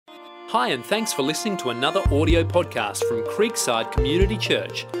Hi, and thanks for listening to another audio podcast from Creekside Community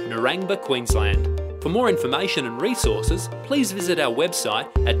Church, Narangba, Queensland. For more information and resources, please visit our website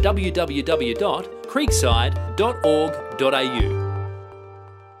at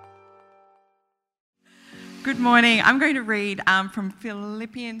www.creekside.org.au. Good morning. I'm going to read from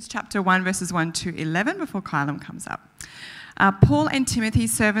Philippians chapter 1, verses 1 to 11 before Kylam comes up. Paul and Timothy,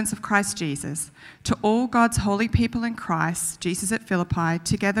 servants of Christ Jesus, to all God's holy people in Christ Jesus at Philippi,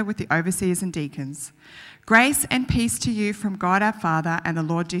 together with the overseers and deacons. Grace and peace to you from God our Father and the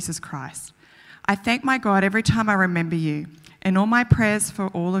Lord Jesus Christ. I thank my God every time I remember you. In all my prayers for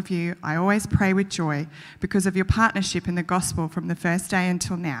all of you, I always pray with joy because of your partnership in the gospel from the first day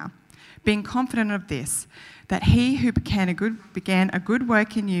until now, being confident of this, that he who began a good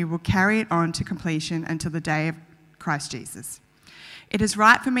work in you will carry it on to completion until the day of Christ Jesus. It is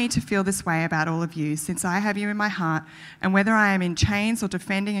right for me to feel this way about all of you, since I have you in my heart, and whether I am in chains or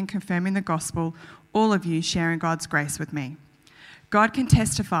defending and confirming the gospel, all of you share in God's grace with me. God can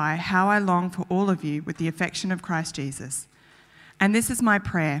testify how I long for all of you with the affection of Christ Jesus. And this is my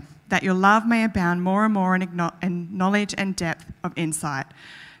prayer, that your love may abound more and more in knowledge and depth of insight,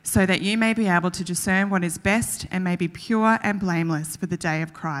 so that you may be able to discern what is best and may be pure and blameless for the day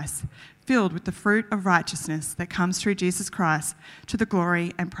of Christ, filled with the fruit of righteousness that comes through Jesus Christ to the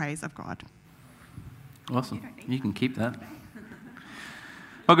glory and praise of God. Awesome. You can keep that.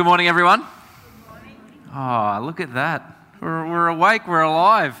 Well, good morning, everyone. Good morning. Oh, look at that. We're awake, we're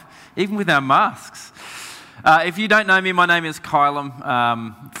alive, even with our masks. If you don't know me, my name is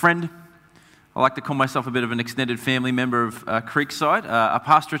Kylam. Friend, I like to call myself a bit of an extended family member of Creekside, a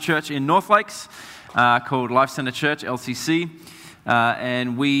pastor church in North Lakes called Life Centre Church, LCC.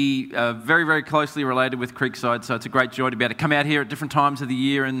 And we are very, very closely related with Creekside, so it's a great joy to be able to come out here at different times of the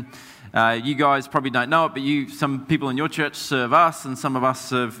year. And you guys probably don't know it, but some people in your church serve us, and some of us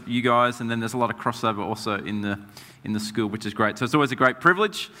serve you guys. And then there's a lot of crossover also in the school, which is great. So it's always a great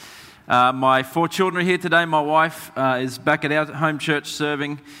privilege. My 4 children are here today. My wife is back at our home church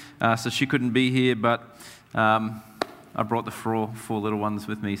serving, so she couldn't be here, but I brought the four little ones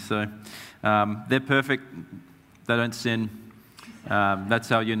with me. So they're perfect. They don't sin. That's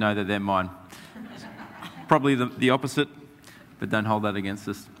how you know that they're mine. Probably the opposite, but don't hold that against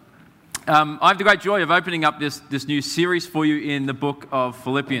us. I have the great joy of opening up this new series for you in the book of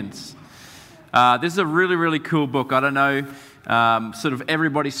Philippians. This is a really, really cool book. I don't know sort of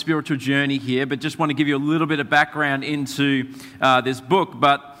everybody's spiritual journey here, but just want to give you a little bit of background into this book.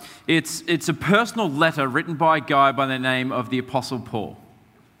 But it's a personal letter written by a guy by the name of the Apostle Paul.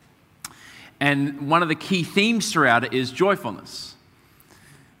 And one of the key themes throughout it is joyfulness.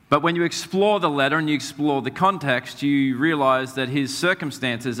 But when you explore the letter and you explore the context, you realize that his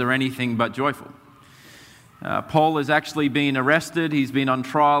circumstances are anything but joyful. Paul has actually been arrested. He's been on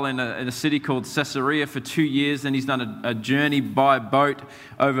trial in a city called Caesarea for 2 years, and he's done a journey by boat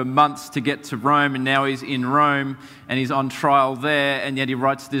over months to get to Rome, and now he's in Rome, and he's on trial there, and yet he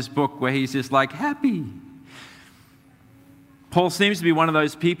writes this book where he's just like happy. Paul seems to be one of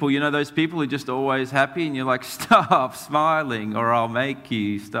those people, those people who are just always happy, and you're like, stop smiling, or I'll make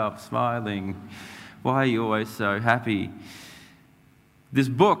you stop smiling. Why are you always so happy? This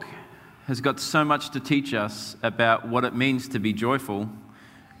book has got so much to teach us about what it means to be joyful,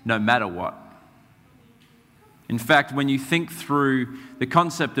 no matter what. In fact, when you think through the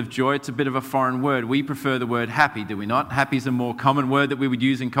concept of joy, it's a bit of a foreign word. We prefer the word happy, do we not? Happy is a more common word that we would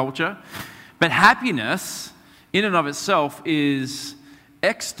use in culture. But happiness, in and of itself, is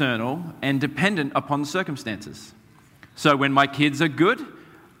external and dependent upon circumstances. So when my kids are good,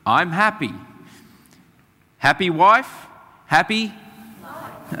 I'm happy. Happy wife? Happy?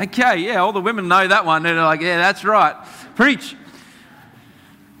 Okay, yeah, all the women know that one. They're like, yeah, that's right. Preach.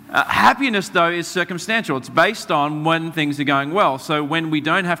 Happiness, though, is circumstantial. It's based on when things are going well. So when we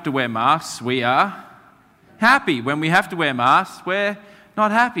don't have to wear masks, we are happy. When we have to wear masks, we're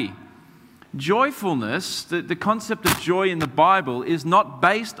not happy. Joyfulness, the concept of joy in the Bible, is not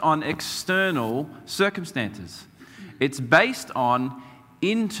based on external circumstances. It's based on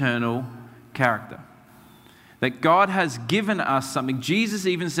internal character. That God has given us something. Jesus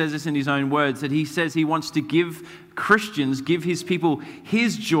even says this in his own words, that he says he wants to give Christians, give his people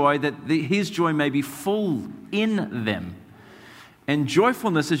his joy, that his joy may be full in them. And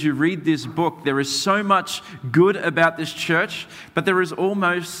joyfulness, as you read this book, there is so much good about this church, but there is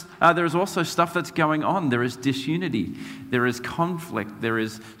also stuff that's going on. There is disunity, there is conflict, there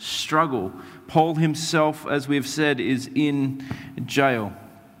is struggle. Paul himself, as we've said, is in jail.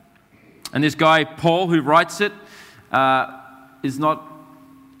 And this guy, Paul, who writes it, is not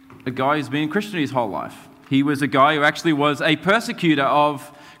a guy who's been a Christian his whole life. He was a guy who actually was a persecutor of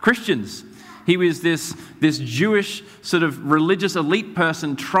Christians. He was this Jewish sort of religious elite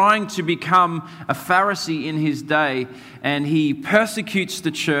person trying to become a Pharisee in his day, and he persecutes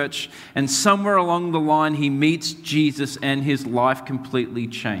the church, and somewhere along the line he meets Jesus and his life completely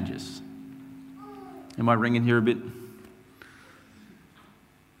changes. Am I ringing here a bit?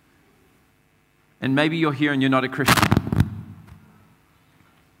 And maybe you're here and you're not a Christian.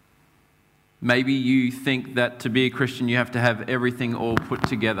 Maybe you think that to be a Christian you have to have everything all put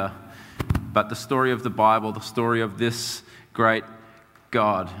together. But the story of the Bible, the story of this great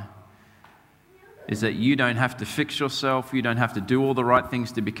God, is that you don't have to fix yourself, you don't have to do all the right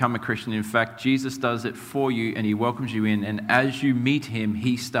things to become a Christian. In fact, Jesus does it for you and he welcomes you in, and as you meet him,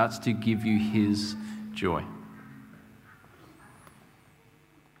 he starts to give you his joy.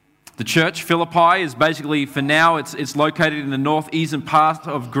 The church, Philippi, is basically, for now, it's located in the northeastern part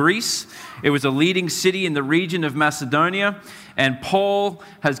of Greece. It was a leading city in the region of Macedonia. And Paul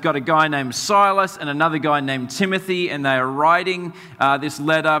has got a guy named Silas and another guy named Timothy, and they are writing this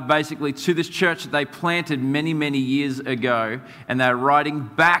letter basically to this church that they planted many, many years ago. And they're writing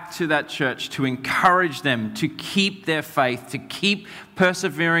back to that church to encourage them to keep their faith, to keep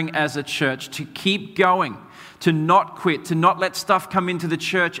persevering as a church, to keep going, to not quit, to not let stuff come into the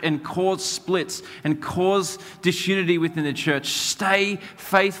church and cause splits and cause disunity within the church. Stay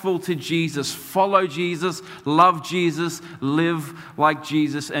faithful to Jesus, follow Jesus, love Jesus, live like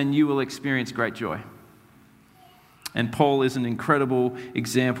Jesus, and you will experience great joy. And Paul is an incredible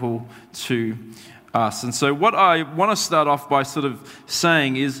example to us. And so what I want to start off by sort of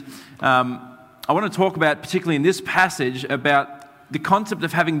saying is, I want to talk about, particularly in this passage, about the concept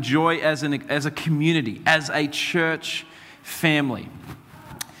of having joy as a community, as a church family.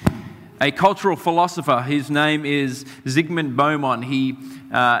 A cultural philosopher, his name is Zygmunt Bauman.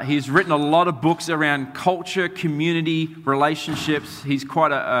 He's written a lot of books around culture, community, relationships. He's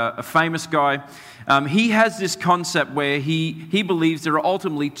quite a famous guy. He has this concept where he believes there are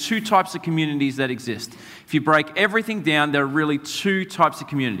ultimately two types of communities that exist. If you break everything down, there are really two types of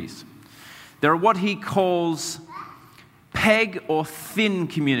communities. There are what he calls peg or thin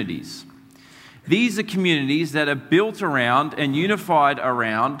communities. These are communities that are built around and unified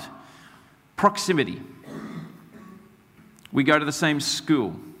around proximity. We go to the same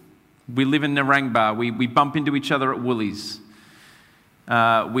school. We live in Narangba. We bump into each other at Woolies.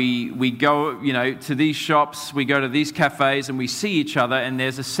 We go, to these shops. We go to these cafes, and we see each other, and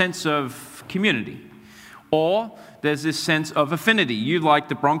there's a sense of community. Or there's this sense of affinity. You like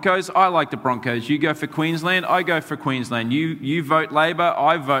the Broncos, I like the Broncos. You go for Queensland, I go for Queensland. You vote Labor,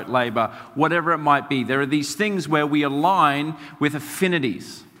 I vote Labor. Whatever it might be. There are these things where we align with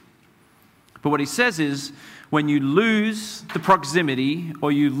affinities. But what he says is, when you lose the proximity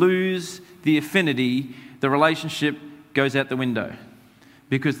or you lose the affinity, the relationship goes out the window.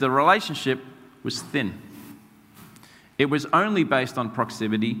 Because the relationship was thin. It was only based on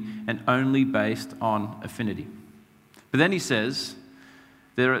proximity and only based on affinity. But then he says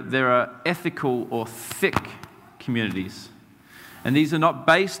there are ethical or thick communities. And these are not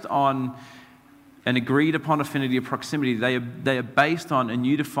based on an agreed upon affinity or proximity. They are based on and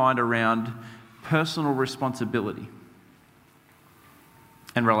unified around personal responsibility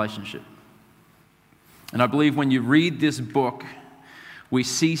and relationship. And I believe when you read this book, we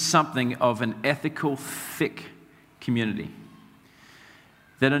see something of an ethical, thick community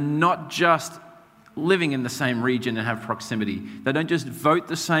that are not just living in the same region and have proximity. They don't just vote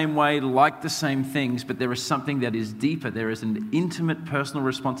the same way, like the same things, but there is something that is deeper. There is an intimate personal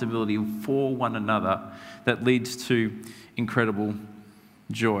responsibility for one another that leads to incredible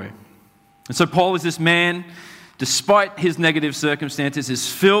joy. And so Paul is this man, despite his negative circumstances, is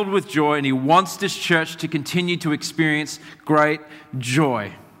filled with joy, and he wants this church to continue to experience great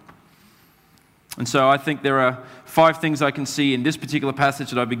joy. And so I think there are 5 things I can see in this particular passage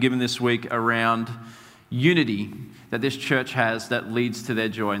that I've been given this week around unity that this church has that leads to their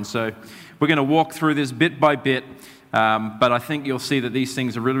joy. And so we're going to walk through this bit by bit, but I think you'll see that these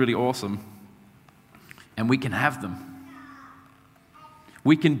things are really, really awesome, and we can have them.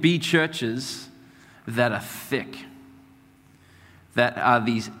 We can be churches that are thick, that are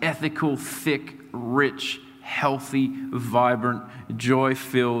these ethical, thick, rich, healthy, vibrant,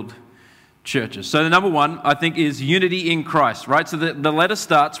 joy-filled churches. So the number one, I think, is unity in Christ, right? So the letter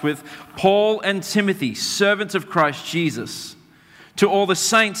starts with Paul and Timothy, servants of Christ Jesus, to all the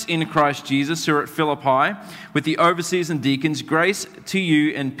saints in Christ Jesus who are at Philippi, with the overseers and deacons, grace to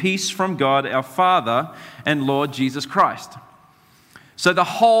you and peace from God our Father and Lord Jesus Christ. So the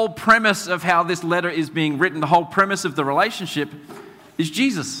whole premise of how this letter is being written, the whole premise of the relationship is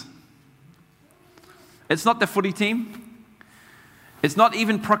Jesus. It's not the footy team. It's not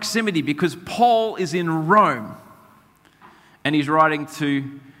even proximity, because Paul is in Rome and he's writing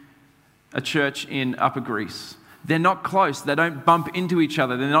to a church in Upper Greece. They're not close. They don't bump into each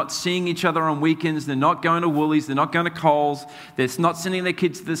other. They're not seeing each other on weekends. They're not going to Woolies. They're not going to Coles. They're not sending their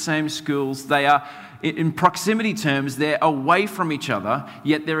kids to the same schools. They are, in proximity terms, they're away from each other,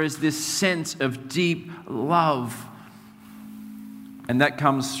 yet there is this sense of deep love. And that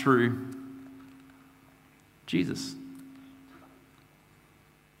comes through Jesus.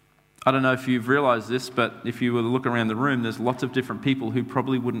 I don't know if you've realized this, but if you were to look around the room, there's lots of different people who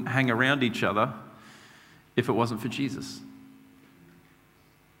probably wouldn't hang around each other if it wasn't for Jesus.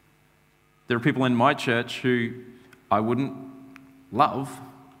 There are people in my church who I wouldn't love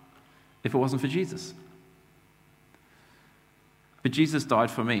if it wasn't for Jesus. But Jesus died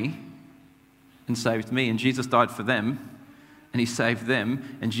for me and saved me, and Jesus died for them and he saved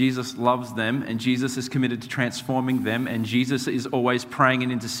them, and Jesus loves them, and Jesus is committed to transforming them, and Jesus is always praying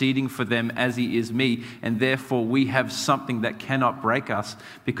and interceding for them as he is me, and therefore we have something that cannot break us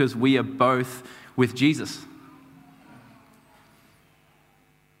because we are both with Jesus.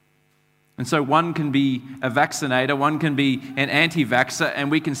 And so one can be a vaccinator, one can be an anti-vaxxer, and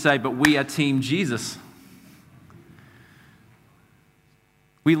we can say, but we are Team Jesus.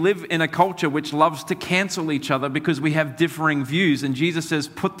 We live in a culture which loves to cancel each other because we have differing views, and Jesus says,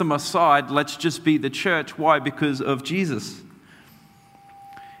 put them aside, let's just be the church. Why? Because of Jesus.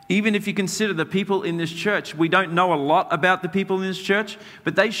 Even if you consider the people in this church, we don't know a lot about the people in this church,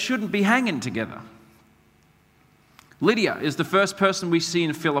 but they shouldn't be hanging together. Lydia is the first person we see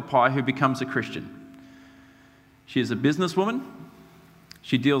in Philippi who becomes a Christian. She is a businesswoman.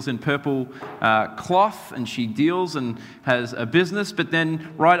 She deals in purple cloth, and she deals and has a business. But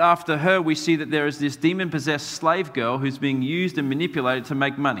then right after her, we see that there is this demon-possessed slave girl who's being used and manipulated to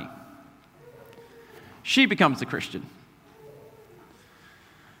make money. She becomes a Christian.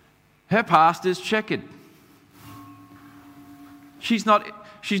 Her past is checkered. She's not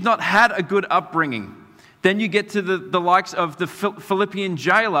had a good upbringing. Then you get to the likes of the Philippian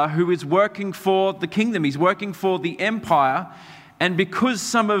jailer who is working for the kingdom. He's working for the empire. And because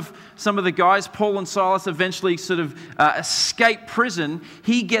some of the guys, Paul and Silas, eventually sort of escape prison,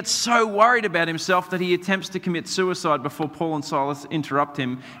 he gets so worried about himself that he attempts to commit suicide before Paul and Silas interrupt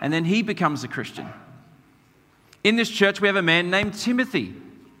him, and then he becomes a Christian. In this church, we have a man named Timothy.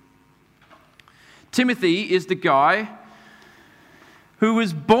 Timothy is the guy who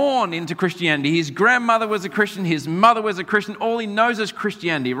was born into Christianity. His grandmother was a Christian, his mother was a Christian. All he knows is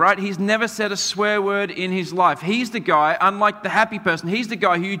Christianity, right? He's never said a swear word in his life. He's the guy, unlike the happy person, he's the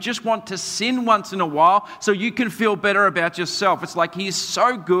guy who you just want to sin once in a while so you can feel better about yourself. It's like he's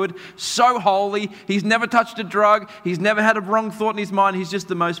so good, so holy. He's never touched a drug. He's never had a wrong thought in his mind. He's just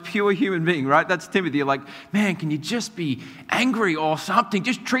the most pure human being, right? That's Timothy. You're like, man, can you just be angry or something?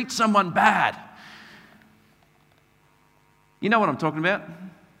 Just treat someone bad. You know what I'm talking about?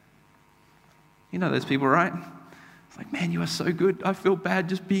 You know those people, right? It's like, man, you are so good. I feel bad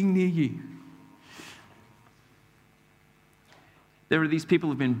just being near you. There are these people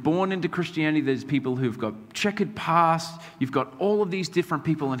who've been born into Christianity. There's people who've got checkered past. You've got all of these different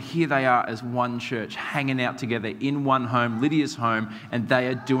people, and here they are as one church, hanging out together in one home, Lydia's home, and they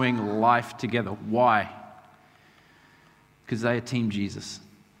are doing life together. Why? Because they are Team Jesus.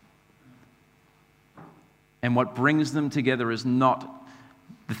 And what brings them together is not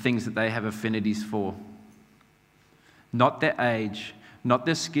the things that they have affinities for. Not their age, not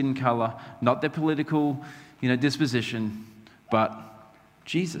their skin color, not their political, disposition, but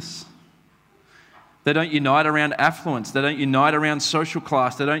Jesus. They don't unite around affluence. They don't unite around social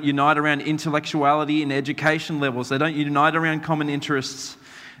class. They don't unite around intellectuality and education levels. They don't unite around common interests.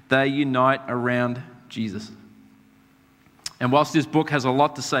 They unite around Jesus. And whilst this book has a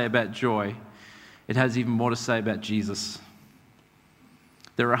lot to say about joy, it has even more to say about Jesus.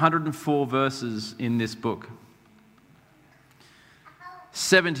 There are 104 verses in this book.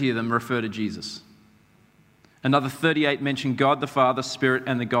 70 of them refer to Jesus. Another 38 mention God the Father, Spirit,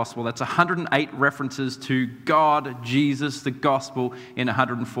 and the gospel. That's 108 references to God, Jesus, the gospel in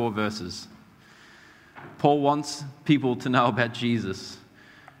 104 verses. Paul wants people to know about Jesus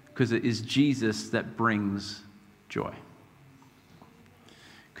because it is Jesus that brings joy.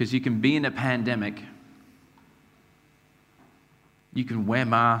 Because you can be in a pandemic, you can wear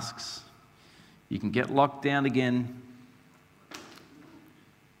masks, you can get locked down again,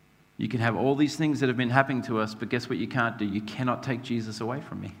 you can have all these things that have been happening to us, but guess what you can't do? You cannot take Jesus away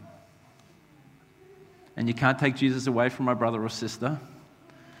from me. And you can't take Jesus away from my brother or sister,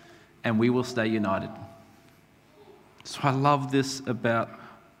 and we will stay united. So I love this about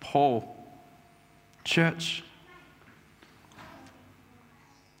Paul. Church,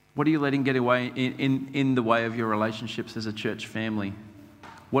 What are you letting get away in the way of your relationships as a church family?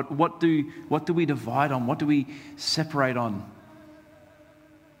 What do we divide on? What do we separate on?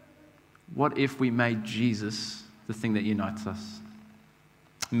 What if we made Jesus the thing that unites us?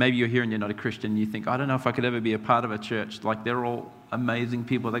 Maybe you're here and you're not a Christian and you think, I don't know if I could ever be a part of a church. Like, they're all amazing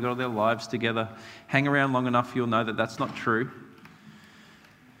people. They got all their lives together. Hang around long enough, you'll know that that's not true.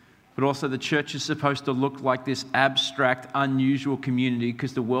 But also, the church is supposed to look like this abstract, unusual community,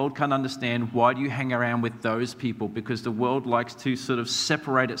 because the world can't understand why do you hang around with those people, because the world likes to sort of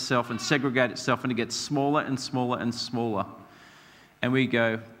separate itself and segregate itself, and it gets smaller and smaller and smaller. And we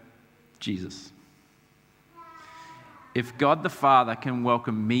go, Jesus. If God the Father can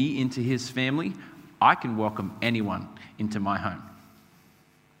welcome me into his family, I can welcome anyone into my home.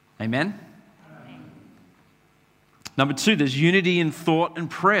 Amen? Number 2, there's unity in thought and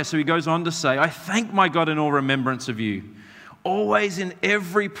prayer. So he goes on to say, I thank my God in all remembrance of you, always in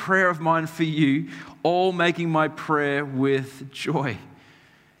every prayer of mine for you, all making my prayer with joy.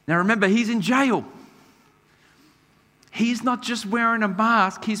 Now remember, he's in jail. He's not just wearing a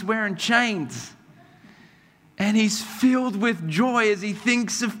mask, he's wearing chains. And he's filled with joy as he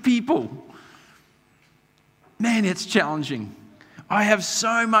thinks of people. Man, it's challenging. I have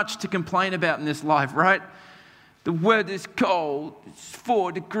so much to complain about in this life, right? The weather's cold, it's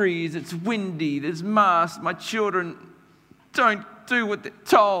 4 degrees, it's windy, there's masks, my children don't do what they're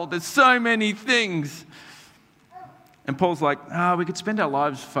told, there's so many things. And Paul's like, we could spend our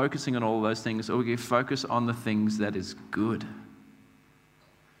lives focusing on all of those things, or we could focus on the things that is good.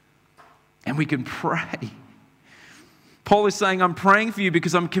 And we can pray. Paul is saying, I'm praying for you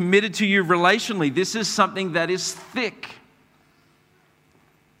because I'm committed to you relationally. This is something that is thick.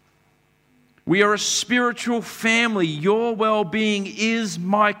 We are a spiritual family. Your well-being is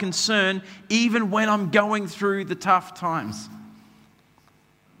my concern, even when I'm going through the tough times.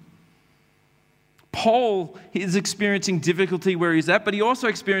 Paul is experiencing difficulty where he's at, but he also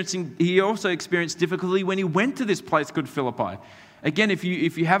experienced difficulty when he went to this place called Philippi. Again, if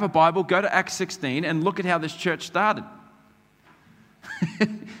you have a Bible, go to Acts 16 and look at how this church started.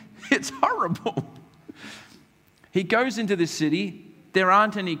 It's horrible. He goes into this city. There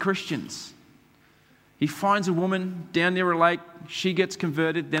aren't any Christians. He finds a woman down near a lake. She gets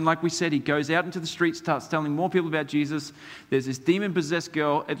converted. Then, like we said, he goes out into the streets, starts telling more people about Jesus. There's this demon-possessed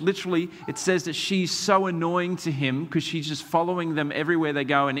girl. It says that she's so annoying to him because she's just following them everywhere they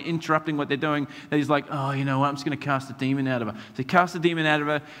go and interrupting what they're doing, that he's like, oh, you know what? I'm just going to cast a demon out of her. So he casts the demon out of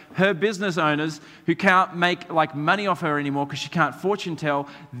her. Her business owners, who can't make money off her anymore because she can't fortune tell,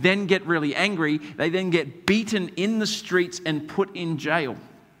 then get really angry. They then get beaten in the streets and put in jail.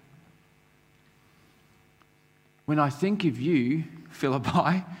 When I think of you,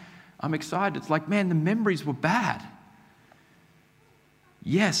 Philippi, I'm excited. It's like, man, the memories were bad.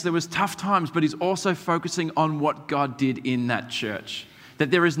 Yes, there was tough times, but he's also focusing on what God did in that church. That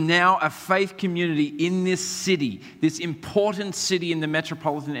there is now a faith community in this city, this important city in the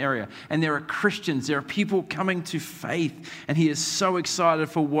metropolitan area. And there are Christians, there are people coming to faith. And he is so excited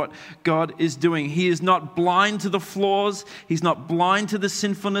for what God is doing. He is not blind to the flaws. He's not blind to the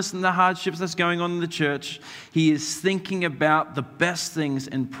sinfulness and the hardships that's going on in the church. He is thinking about the best things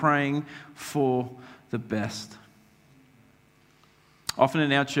and praying for the best. Often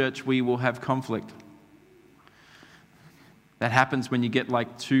in our church, we will have conflict. That happens when you get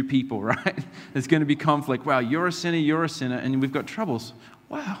like 2 people, right? There's going to be conflict. Wow, you're a sinner, and we've got troubles.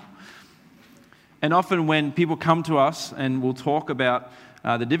 Wow. And often when people come to us and we'll talk about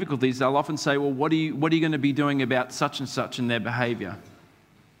the difficulties, they'll often say, well, what are you going to be doing about such and such in their behavior?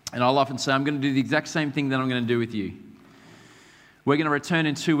 And I'll often say, I'm going to do the exact same thing that I'm going to do with you. We're going to return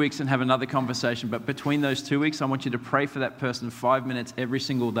in 2 weeks and have another conversation, but between those 2 weeks, I want you to pray for that person 5 minutes every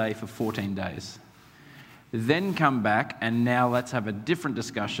single day for 14 days. Then come back, and now let's have a different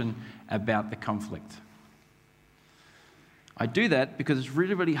discussion about the conflict. I do that because it's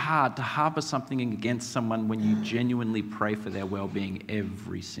really, really hard to harbor something against someone when you genuinely pray for their well-being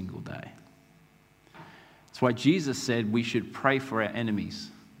every single day. That's why Jesus said we should pray for our enemies.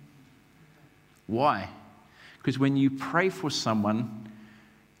 Why? Because when you pray for someone,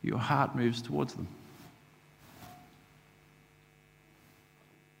 your heart moves towards them.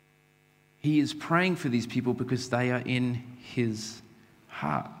 He is praying for these people because they are in his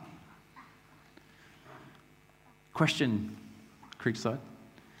heart. Question, Creekside.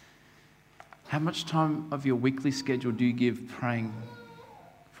 How much time of your weekly schedule do you give praying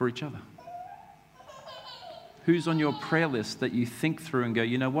for each other? Who's on your prayer list that you think through and go,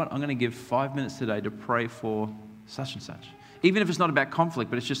 you know what, I'm going to give 5 minutes today to pray for such and such. Even if it's not about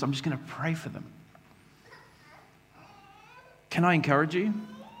conflict, but it's just, I'm just going to pray for them. Can I encourage you?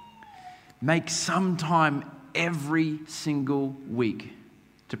 make some time every single week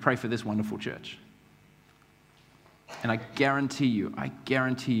to pray for this wonderful church. And I guarantee you,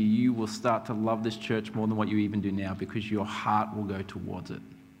 you will start to love this church more than what you even do now, because your heart will go towards it.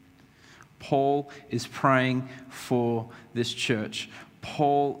 Paul is praying for this church.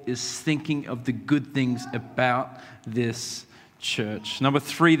 Paul is thinking of the good things about this church. Number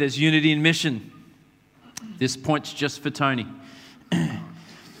 3, there's unity in mission. This point's just for Tony.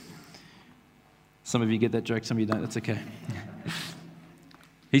 Some of you get that joke, some of you don't. That's okay.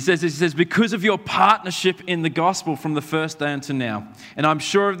 He says, because of your partnership in the gospel from the first day until now. And I'm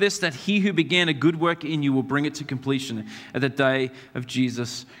sure of this, that he who began a good work in you will bring it to completion at the day of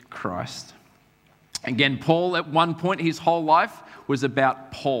Jesus Christ. Again, Paul, at one point, his whole life was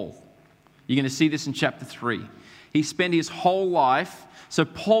about Paul. You're going to see this in chapter 3. He spent his whole life, so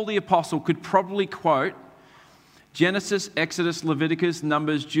Paul the Apostle could probably quote Genesis, Exodus, Leviticus,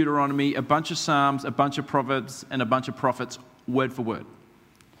 Numbers, Deuteronomy, a bunch of Psalms, a bunch of Proverbs, and a bunch of prophets, word for word.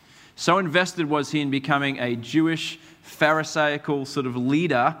 So invested was he in becoming a Jewish, Pharisaical sort of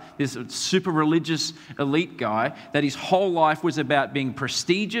leader, this super religious elite guy, that his whole life was about being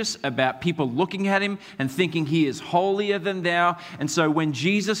prestigious, about people looking at him and thinking he is holier than thou. And so when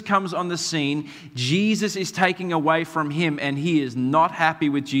Jesus comes on the scene, Jesus is taking away from him, and he is not happy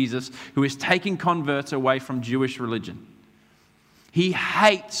with Jesus, who is taking converts away from Jewish religion. He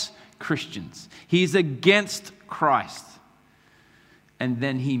hates Christians. He is against Christ. And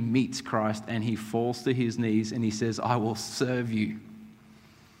then he meets Christ and he falls to his knees and he says, I will serve you.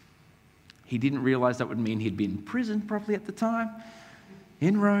 He didn't realize that would mean he'd been in prison probably at the time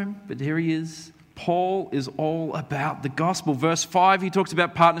in Rome, but here he is. Paul is all about the gospel. Verse 5, he talks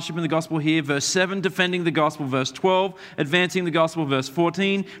about partnership in the gospel here. Verse 7, defending the gospel. Verse 12, advancing the gospel. Verse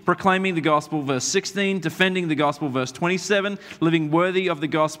 14, proclaiming the gospel. Verse 16, defending the gospel. Verse 27, living worthy of the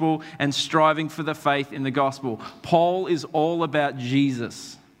gospel and striving for the faith in the gospel. Paul is all about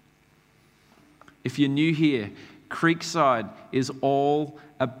Jesus. If you're new here, Creekside is all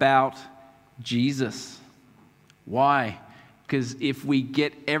about Jesus. Why? Because if we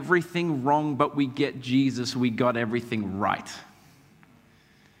get everything wrong but we get Jesus, we got everything right.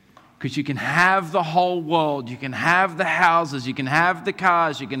 Because you can have the whole world, you can have the houses, you can have the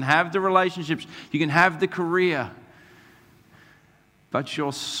cars, you can have the relationships, you can have the career, but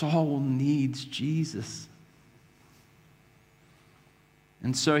your soul needs Jesus.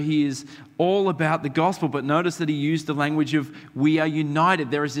 And so he is all about the gospel, but notice that he used the language of we are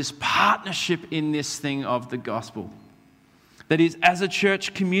united. There is this partnership in this thing of the gospel. That is, as a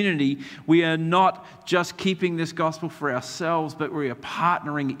church community, we are not just keeping this gospel for ourselves, but we are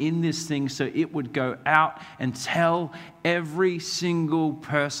partnering in this thing so it would go out and tell every single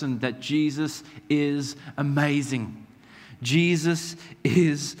person that Jesus is amazing. Jesus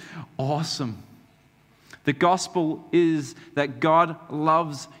is awesome. The gospel is that God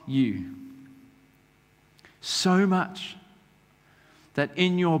loves you so much that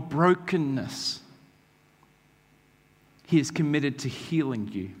in your brokenness, He is committed to healing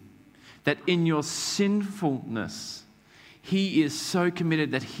you. That in your sinfulness, He is so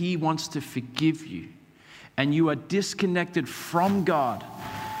committed that He wants to forgive you. And you are disconnected from God.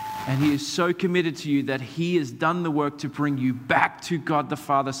 And He is so committed to you that He has done the work to bring you back to God the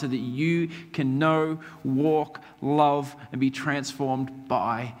Father so that you can know, walk, love, and be transformed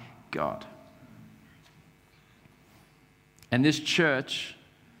by God. And this church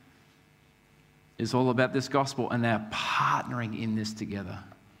is all about this gospel, and they're partnering in this together.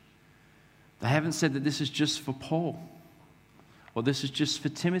 They haven't said that this is just for Paul, or this is just for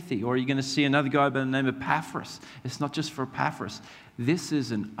Timothy, or you're going to see another guy by the name of Epaphras. It's not just for Epaphras. This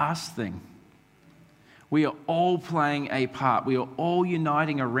is an us thing. We are all playing a part. We are all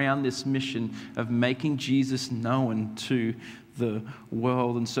uniting around this mission of making Jesus known to the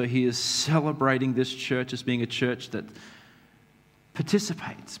world. And so he is celebrating this church as being a church that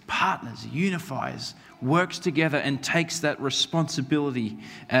participates, partners, unifies, works together, and takes that responsibility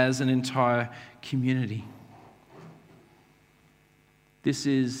as an entire community. This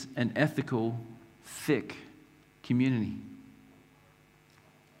is an ethical, thick community.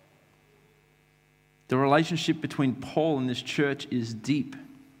 The relationship between Paul and this church is deep.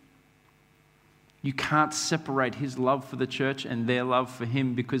 You can't separate his love for the church and their love for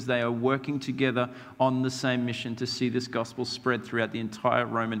him, because they are working together on the same mission to see this gospel spread throughout the entire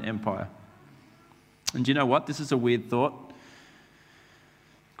Roman Empire. And do you know what? This is a weird thought.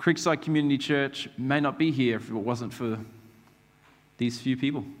 Creekside Community Church may not be here if it wasn't for these few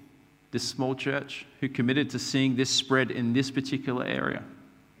people, this small church who committed to seeing this spread in this particular area.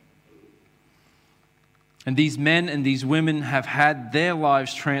 And these men and these women have had their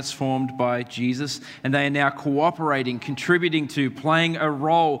lives transformed by Jesus, and they are now cooperating, contributing to, playing a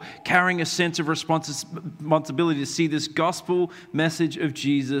role, carrying a sense of responsibility to see this gospel message of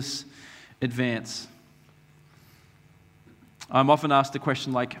Jesus advance. I'm often asked the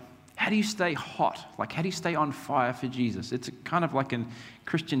question like, how do you stay hot? Like, how do you stay on fire for Jesus? It's kind of like a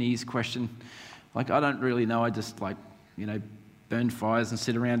Christianese question. Like, I don't really know. I just burn fires and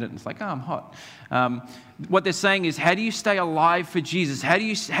sit around it, and it's like, oh, I'm hot. What they're saying is, how do you stay alive for Jesus? How do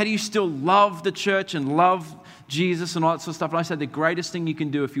you still love the church and love Jesus and all that sort of stuff? And I said the greatest thing you can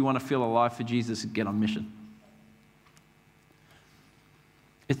do if you want to feel alive for Jesus is get on mission.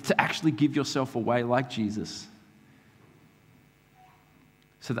 It's to actually give yourself away like Jesus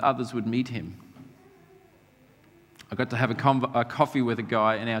so that others would meet him. I got to have a coffee with a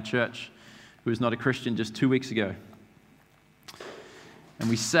guy in our church who was not a Christian just 2 weeks ago. And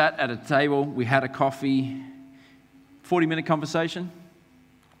we sat at a table, we had a coffee, 40-minute conversation.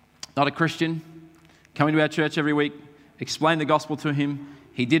 Not a Christian, coming to our church every week, explained the gospel to him.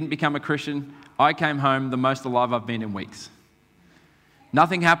 He didn't become a Christian. I came home the most alive I've been in weeks.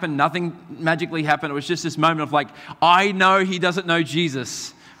 Nothing happened, nothing magically happened. It was just this moment of like, I know he doesn't know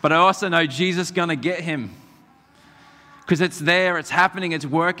Jesus, but I also know Jesus is going to get him. Because it's there, it's happening, it's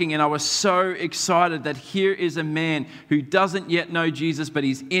working, and I was so excited that here is a man who doesn't yet know Jesus, but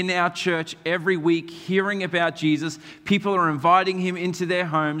he's in our church every week hearing about Jesus. People are inviting him into their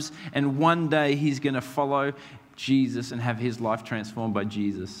homes, and one day he's going to follow Jesus and have his life transformed by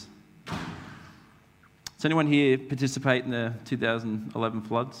Jesus. Does anyone here participate in the 2011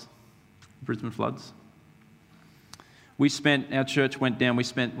 floods, Brisbane floods? Our church went down, we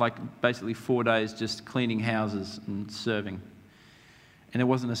spent basically 4 days just cleaning houses and serving. And there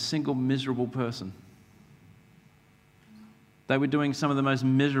wasn't a single miserable person. They were doing some of the most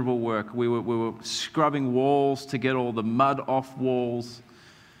miserable work. We were scrubbing walls to get all the mud off walls.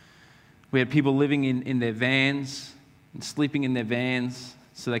 We had people living in their vans and sleeping in their vans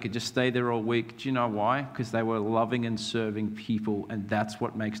so they could just stay there all week. Do you know why? Because they were loving and serving people, and that's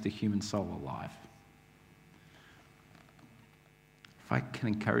what makes the human soul alive. If I can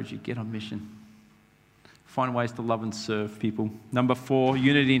encourage you, get on mission. Find ways to love and serve people. Number 4,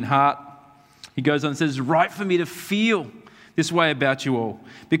 unity in heart. He goes on and says, it's right for me to feel this way about you all,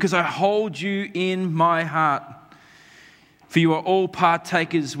 because I hold you in my heart. For you are all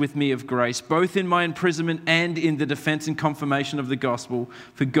partakers with me of grace, both in my imprisonment and in the defense and confirmation of the gospel.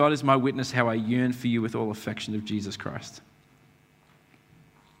 For God is my witness how I yearn for you with all affection of Jesus Christ.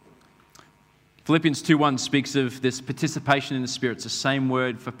 Philippians 2:1 speaks of this participation in the Spirit. It's the same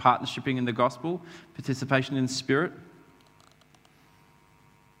word for partnershiping in the gospel, participation in the Spirit.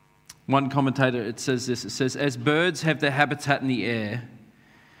 One commentator, it says this, it says, as birds have their habitat in the air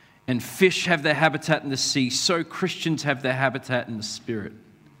and fish have their habitat in the sea, so Christians have their habitat in the Spirit,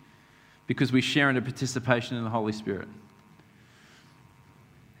 because we share in a participation in the Holy Spirit.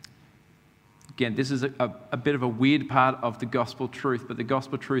 Again, this is a bit of a weird part of the gospel truth, but the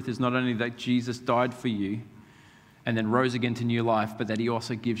gospel truth is not only that Jesus died for you and then rose again to new life, but that he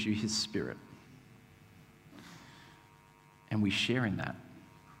also gives you his Spirit. And we share in that.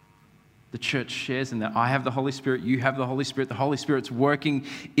 The church shares in that. I have the Holy Spirit, you have the Holy Spirit. The Holy Spirit's working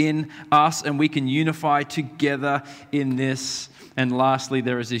in us, and we can unify together in this. And lastly,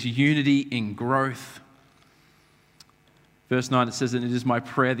 there is this unity in growth. Verse 9, it says, and it is my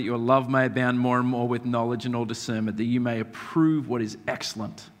prayer that your love may abound more and more with knowledge and all discernment, that you may approve what is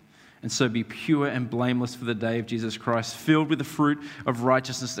excellent, and so be pure and blameless for the day of Jesus Christ, filled with the fruit of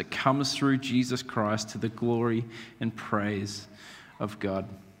righteousness that comes through Jesus Christ to the glory and praise of God.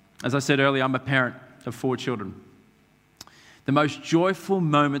 As I said earlier, I'm a parent of 4 children. The most joyful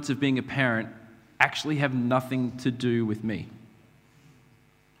moments of being a parent actually have nothing to do with me,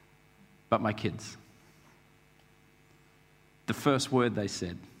 but my kids. The first word they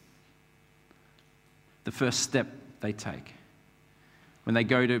said, the first step they take, when they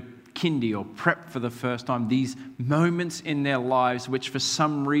go to kindy or prep for the first time, these moments in their lives which for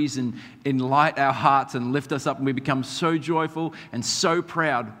some reason enlight our hearts and lift us up, and we become so joyful and so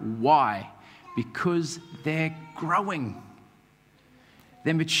proud. Why? Because they're growing.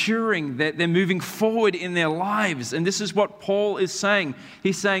 They're maturing, they're moving forward in their lives. And this is what Paul is saying.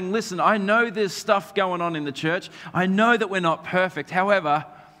 He's saying, listen, I know there's stuff going on in the church. I know that we're not perfect. However,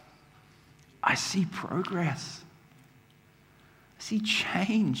 I see progress. I see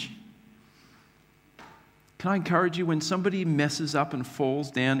change. Can I encourage you, when somebody messes up and falls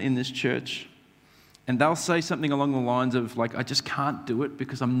down in this church, and they'll say something along the lines of like, I just can't do it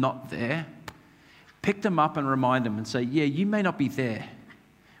because I'm not there, pick them up and remind them and say, yeah, you may not be there.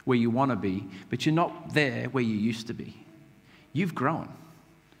 where you want to be, but you're not there where you used to be. You've grown.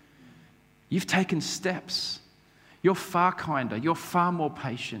 You've taken steps. You're far kinder. You're far more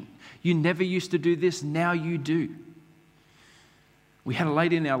patient. You never used to do this. Now you do. We had a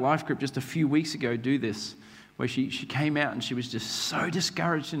lady in our life group just a few weeks ago do this, where she came out and she was just so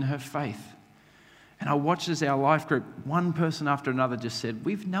discouraged in her faith. And I watched as our life group, one person after another just said,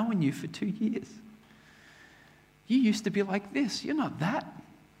 we've known you for 2 years. You used to be like this. You're not that.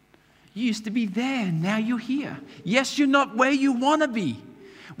 You used to be there. Now you're here. Yes, you're not where you want to be,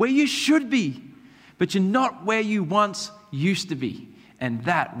 where you should be, but you're not where you once used to be. And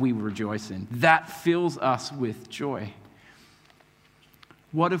that we rejoice in. That fills us with joy.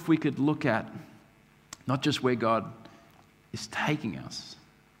 What if we could look at not just where God is taking us,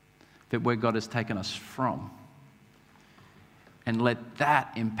 but where God has taken us from, and let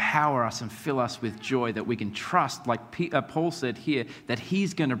that empower us and fill us with joy that we can trust, like Paul said here, that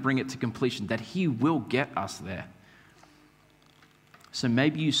he's going to bring it to completion, that he will get us there. So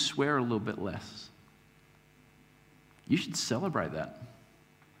maybe you swear a little bit less. You should celebrate that.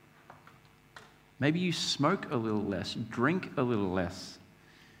 Maybe you smoke a little less, drink a little less.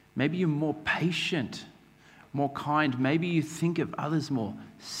 Maybe you're more patient, more kind. Maybe you think of others more.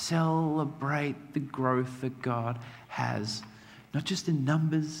 Celebrate the growth that God has, not just in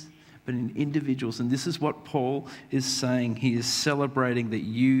numbers, but in individuals. And this is what Paul is saying. He is celebrating that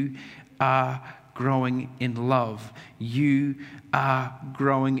you are growing in love. You are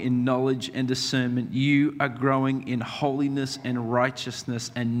growing in knowledge and discernment. You are growing in holiness and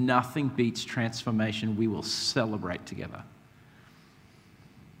righteousness, and nothing beats transformation. We will celebrate together.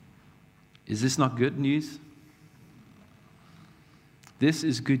 Is this not good news? This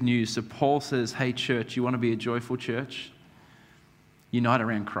is good news. So Paul says, hey church, you want to be a joyful church? Unite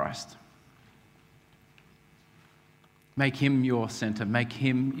around Christ. Make him your center. Make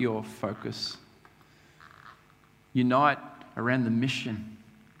him your focus. Unite around the mission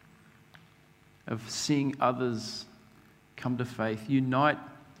of seeing others come to faith. Unite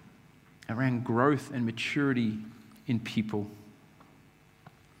around growth and maturity in people.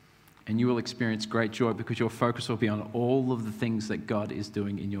 And you will experience great joy because your focus will be on all of the things that God is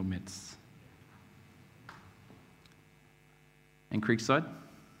doing in your midst. And Creekside,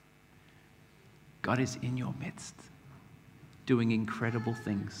 God is in your midst, doing incredible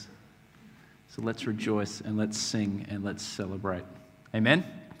things. So let's rejoice and let's sing and let's celebrate. Amen?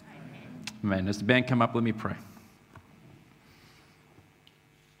 Amen. As the band come up, let me pray.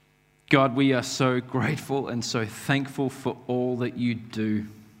 God, we are so grateful and so thankful for all that you do.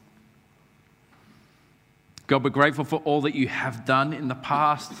 God, we're grateful for all that you have done in the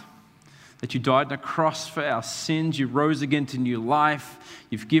past, that you died on a cross for our sins, you rose again to new life,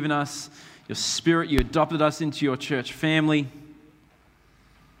 you've given us your Spirit, you adopted us into your church family.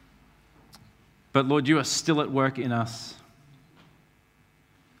 But Lord, you are still at work in us.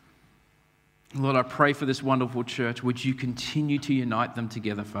 Lord, I pray for this wonderful church. Would you continue to unite them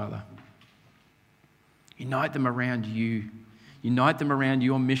together, Father? Unite them around you. Unite them around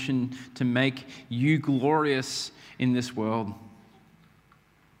your mission to make you glorious in this world.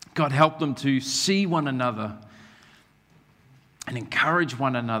 God, help them to see one another and encourage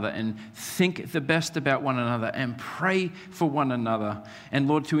one another and think the best about one another and pray for one another. And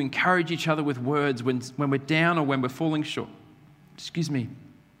Lord, to encourage each other with words when we're down or when we're falling short.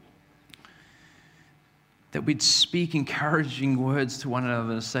 That we'd speak encouraging words to one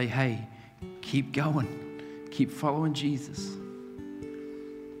another and say, hey, keep going, keep following Jesus.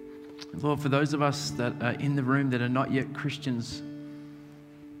 Lord, for those of us that are in the room that are not yet Christians,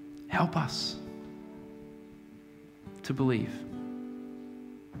 help us to believe.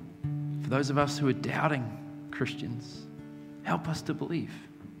 For those of us who are doubting Christians, help us to believe.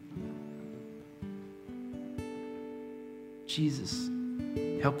 Jesus,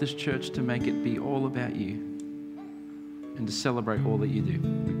 help this church to make it be all about you and to celebrate all that you do.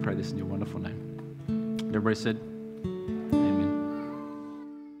 We pray this in your wonderful name. Everybody said,